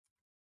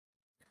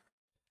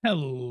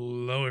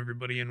Hello,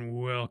 everybody, and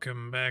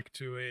welcome back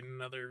to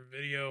another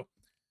video.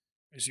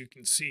 As you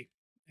can see,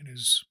 it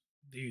is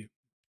the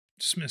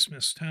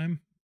Smithmas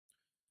time.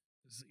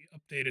 As the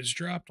update is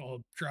dropped,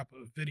 I'll drop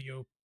a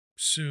video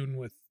soon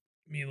with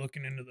me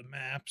looking into the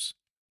maps.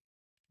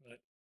 But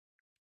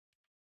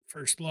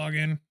first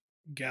login,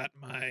 got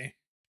my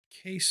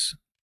case.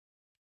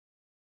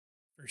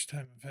 First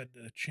time I've had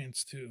the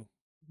chance to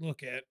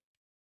look at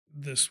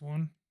this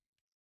one.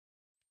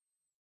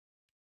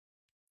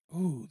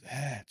 Ooh,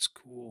 that's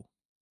cool.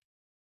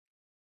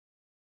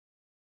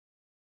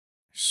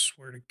 I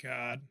swear to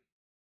God,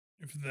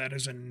 if that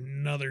is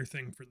another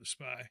thing for the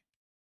spy,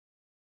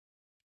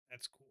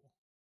 that's cool.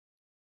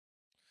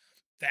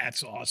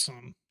 That's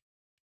awesome.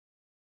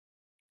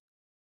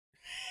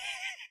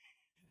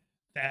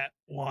 That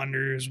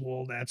Wanderer's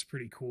wool, that's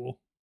pretty cool.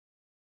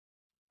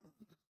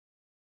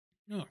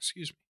 No,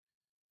 excuse me.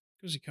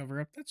 Cozy cover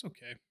up, that's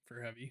okay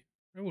for heavy.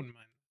 I wouldn't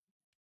mind.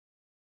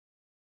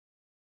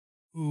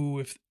 Ooh,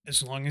 if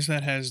as long as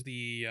that has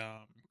the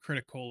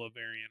Criticola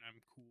variant,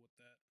 I'm cool with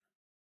that.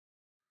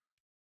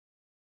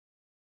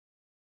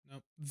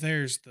 Nope,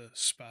 there's the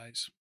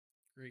spies.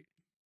 Great.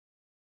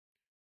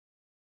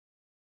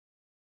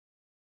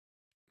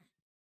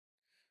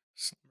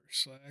 Summer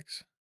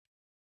slacks.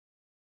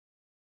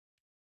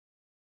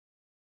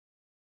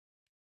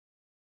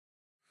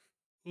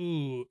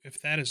 Ooh, if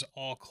that is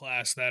all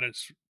class, that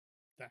is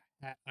the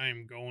hat I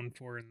am going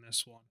for in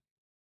this one.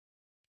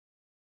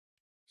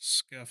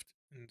 Scuffed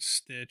and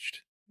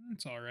stitched.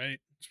 It's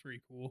alright. It's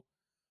pretty cool.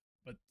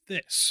 But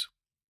this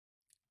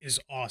is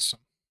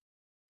awesome.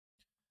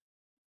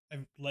 I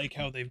like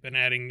how they've been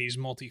adding these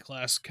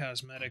multi-class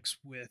cosmetics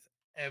with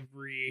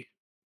every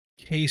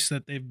case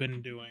that they've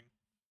been doing,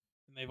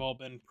 and they've all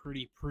been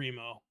pretty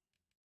primo.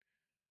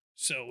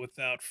 So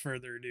without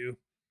further ado,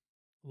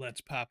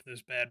 let's pop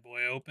this bad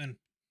boy open.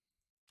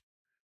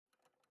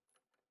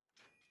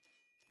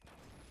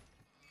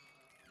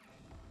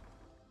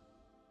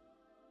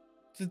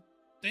 Did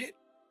they?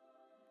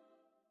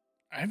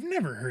 I've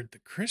never heard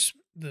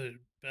the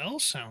bell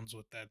sounds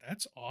with that.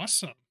 That's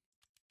awesome.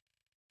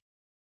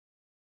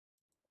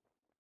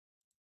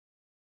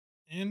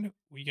 And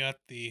we got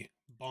the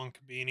Bonk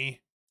beanie,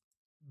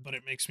 but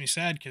it makes me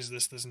sad because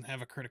this doesn't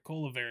have a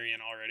Criticola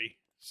variant already.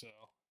 So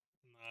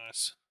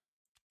nice.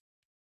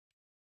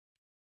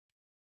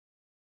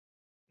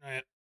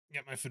 Alright,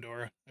 got my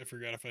fedora. I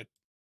forgot if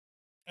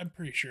I'm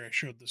pretty sure I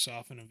showed this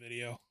off in a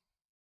video,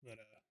 but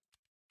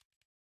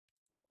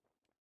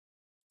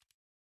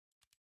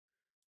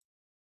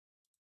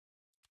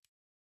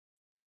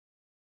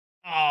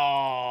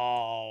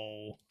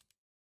oh,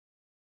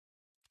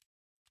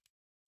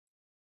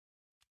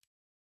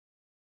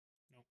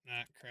 nope,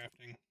 not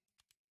crafting.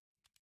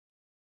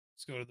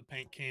 Let's go to the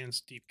paint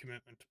cans. Deep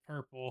commitment to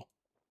purple.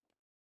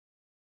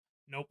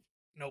 Nope,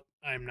 nope.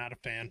 I am not a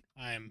fan.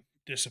 I am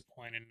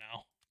disappointed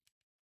now.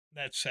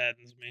 That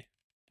saddens me,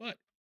 but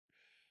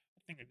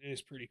I think it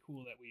is pretty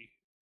cool that we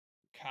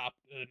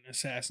copped an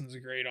Assassin's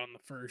Grade on the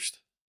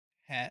first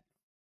hat.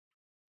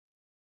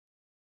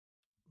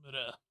 But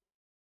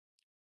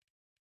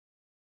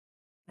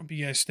hope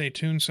you guys stay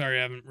tuned. Sorry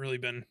I haven't really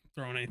been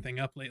throwing anything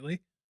up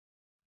lately.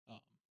 Um,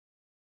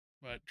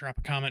 but drop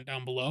a comment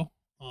down below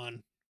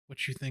on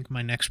what you think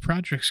my next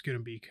project's going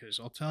to be, because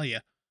I'll tell you,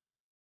 it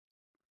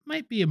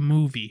might be a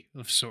movie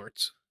of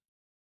sorts.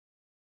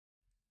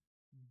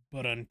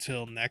 But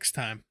until next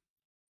time,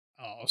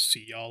 I'll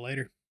see y'all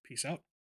later. Peace out.